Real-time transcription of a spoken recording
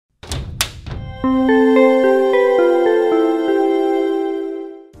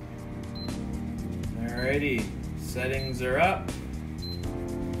Alrighty, settings are up.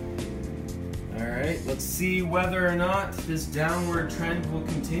 Alright, let's see whether or not this downward trend will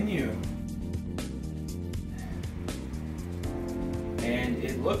continue. And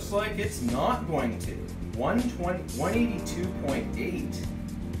it looks like it's not going to. 182.8.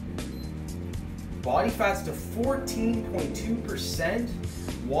 Body fat's to 14.2%.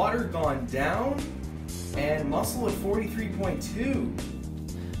 Water gone down. And muscle at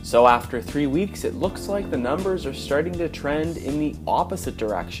 43.2. So after 3 weeks, it looks like the numbers are starting to trend in the opposite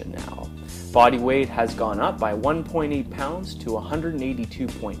direction now. Body weight has gone up by 1.8 pounds to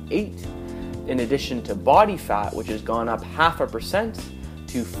 182.8, in addition to body fat, which has gone up 0.5%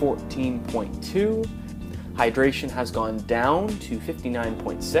 to 14.2. Hydration has gone down to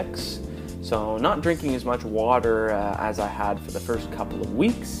 59.6, so not drinking as much water as I had for the first couple of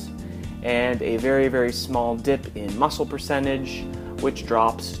weeks, and a very, very small dip in muscle percentage, which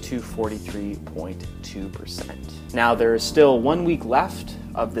drops to 43.2%. Now there is still 1 week left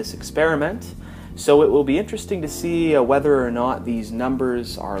of this experiment, so it will be interesting to see whether or not these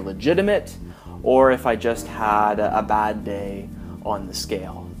numbers are legitimate or if I just had a bad day on the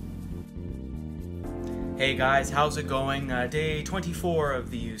scale. Hey guys, how's it going? Day 24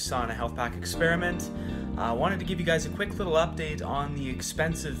 of the USANA HealthPak experiment. I wanted to give you guys a quick little update on the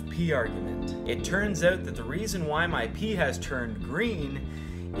expensive pee argument. It turns out that the reason why my pee has turned green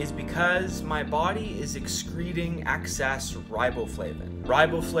is because my body is excreting excess riboflavin.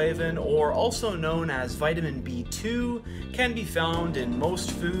 Riboflavin, or also known as vitamin B2, can be found in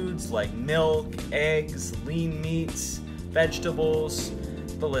most foods like milk, eggs, lean meats, vegetables,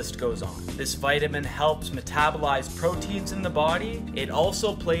 the list goes on. This vitamin helps metabolize proteins in the body. It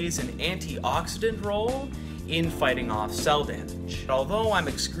also plays an antioxidant role in fighting off cell damage. Although I'm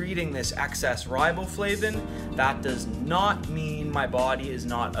excreting this excess riboflavin, that does not mean my body is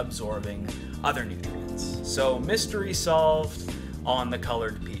not absorbing other nutrients. So mystery solved on the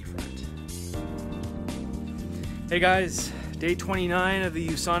colored pee front. Hey guys, day 29 of the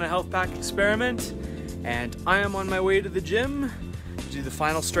USANA HealthPak experiment, and I am on my way to the gym to do the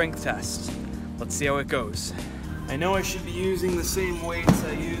final strength test. Let's see how it goes. I know I should be using the same weights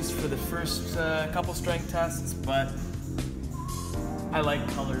I used for the first couple strength tests, but I like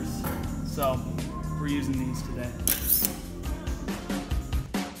colors, so we're using these today.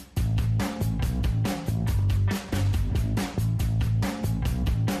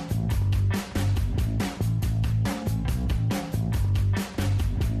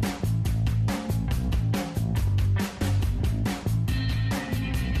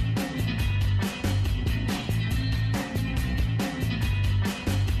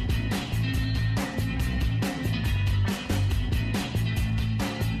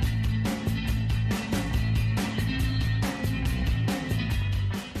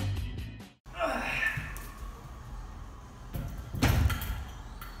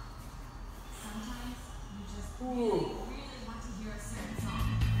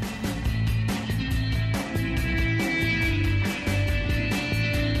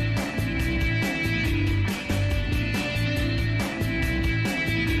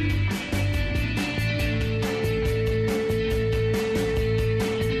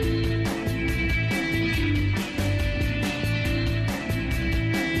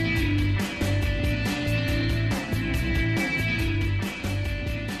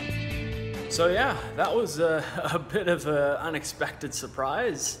 So yeah, that was a bit of an unexpected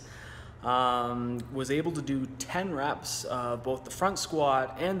surprise. Was able to do 10 reps of both the front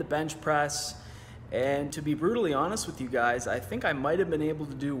squat and the bench press. And to be brutally honest with you guys, I think I might have been able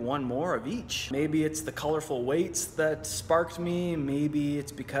to do one more of each. Maybe it's the colorful weights that sparked me. Maybe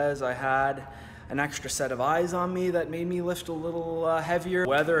it's because I had an extra set of eyes on me that made me lift a little heavier.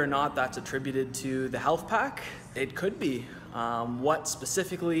 Whether or not that's attributed to the health pack, it could be. What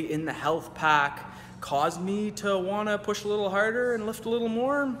specifically in the health pack caused me to want to push a little harder and lift a little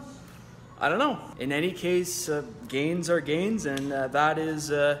more? I don't know. In any case, gains are gains, and that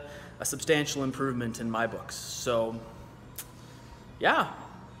is a substantial improvement in my books. So yeah,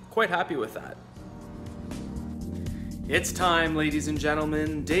 quite happy with that. It's time, ladies and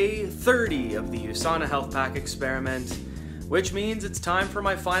gentlemen, day 30 of the USANA HealthPak experiment, which means it's time for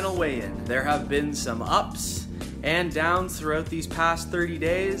my final weigh-in. There have been some ups and downs throughout these past 30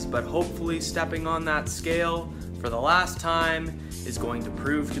 days, but hopefully stepping on that scale for the last time is going to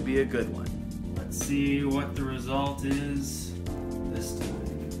prove to be a good one. Let's see what the result is this time.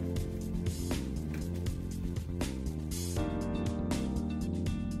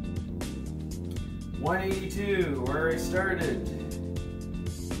 182, where I started.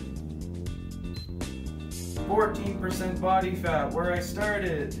 14% body fat, where I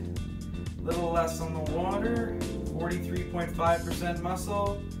started. Little less on the water, 43.5%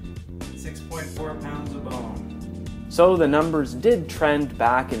 muscle, 6.4 pounds of bone. So the numbers did trend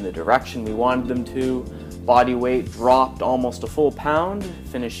back in the direction we wanted them to. Body weight dropped almost a full pound,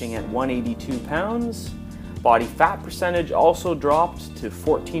 finishing at 182 pounds. Body fat percentage also dropped to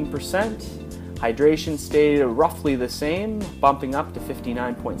 14%. Hydration stayed roughly the same, bumping up to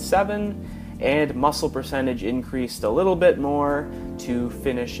 59.7%. And muscle percentage increased a little bit more to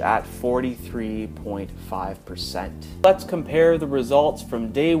finish at 43.5%. Let's compare the results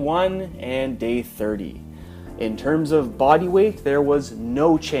from day 1 and day 30. In terms of body weight, there was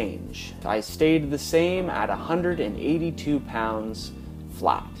no change. I stayed the same at 182 pounds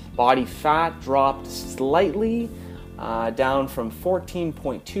flat. Body fat dropped slightly, down from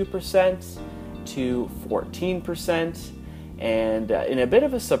 14.2% to 14%. And in a bit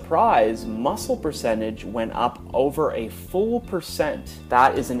of a surprise, muscle percentage went up over a full percent.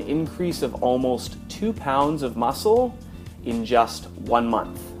 That is an increase of almost 2 pounds of muscle in just 1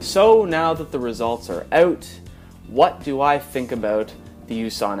 month. So now that the results are out, what do I think about the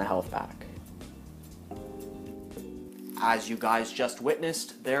USANA HealthPak? As you guys just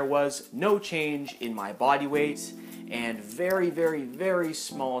witnessed, there was no change in my body weight and very, very, very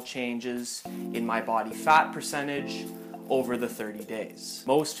small changes in my body fat percentage over the 30 days.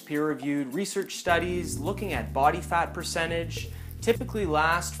 Most peer-reviewed research studies looking at body fat percentage typically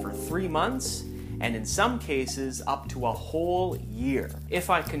last for 3 months, and in some cases up to a whole year. If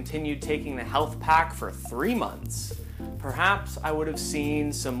I continued taking the HealthPak for 3 months, perhaps I would have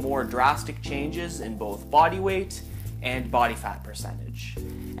seen some more drastic changes in both body weight and body fat percentage.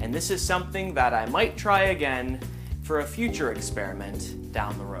 And this is something that I might try again for a future experiment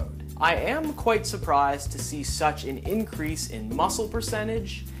down the road. I am quite surprised to see such an increase in muscle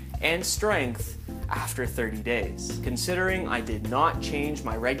percentage and strength after 30 days. Considering I did not change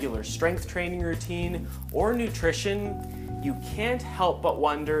my regular strength training routine or nutrition, you can't help but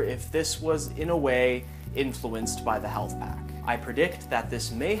wonder if this was in a way influenced by the HealthPak. I predict that this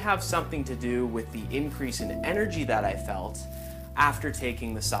may have something to do with the increase in energy that I felt after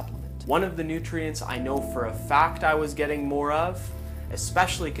taking the supplement. One of the nutrients I know for a fact I was getting more of,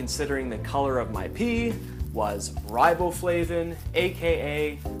 especially considering the color of my pee, was RIBOFLAVIN,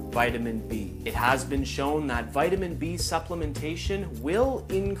 aka vitamin B. It has been shown that vitamin B supplementation will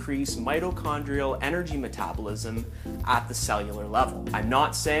increase mitochondrial energy metabolism at the cellular level. I'm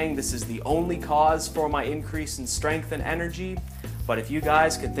not saying this is the only cause for my increase in strength and energy, but if you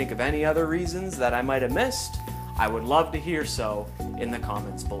guys can think of any other reasons that I might have missed, I would love to hear so in the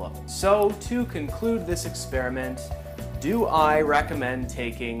comments below. So to conclude this experiment, do I recommend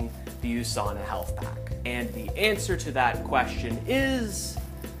taking the USANA HealthPak? And the answer to that question is,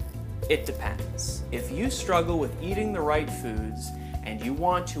 it depends. If you struggle with eating the right foods and you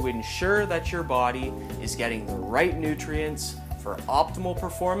want to ensure that your body is getting the right nutrients for optimal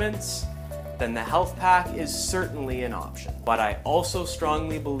performance, then the HealthPak is certainly an option. But I also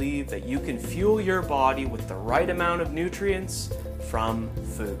strongly believe that you can fuel your body with the right amount of nutrients from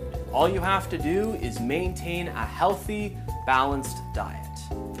food. All you have to do is maintain a healthy, balanced diet.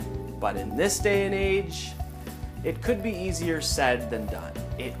 But in this day and age, it could be easier said than done.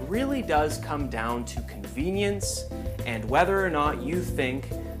 It really does come down to convenience and whether or not you think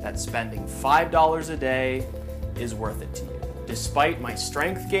that spending $5 a day is worth it to you. Despite my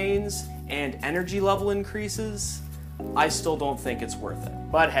strength gains and energy level increases, I still don't think it's worth it.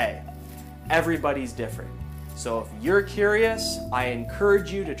 But hey, everybody's different. So if you're curious, I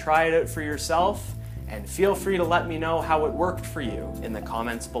encourage you to try it out for yourself, and feel free to let me know how it worked for you in the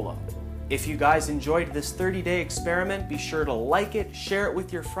comments below. If you guys enjoyed this 30-day experiment, be sure to like it, share it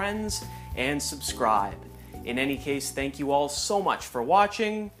with your friends, and subscribe. In any case, thank you all so much for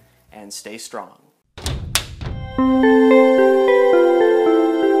watching, and stay strong.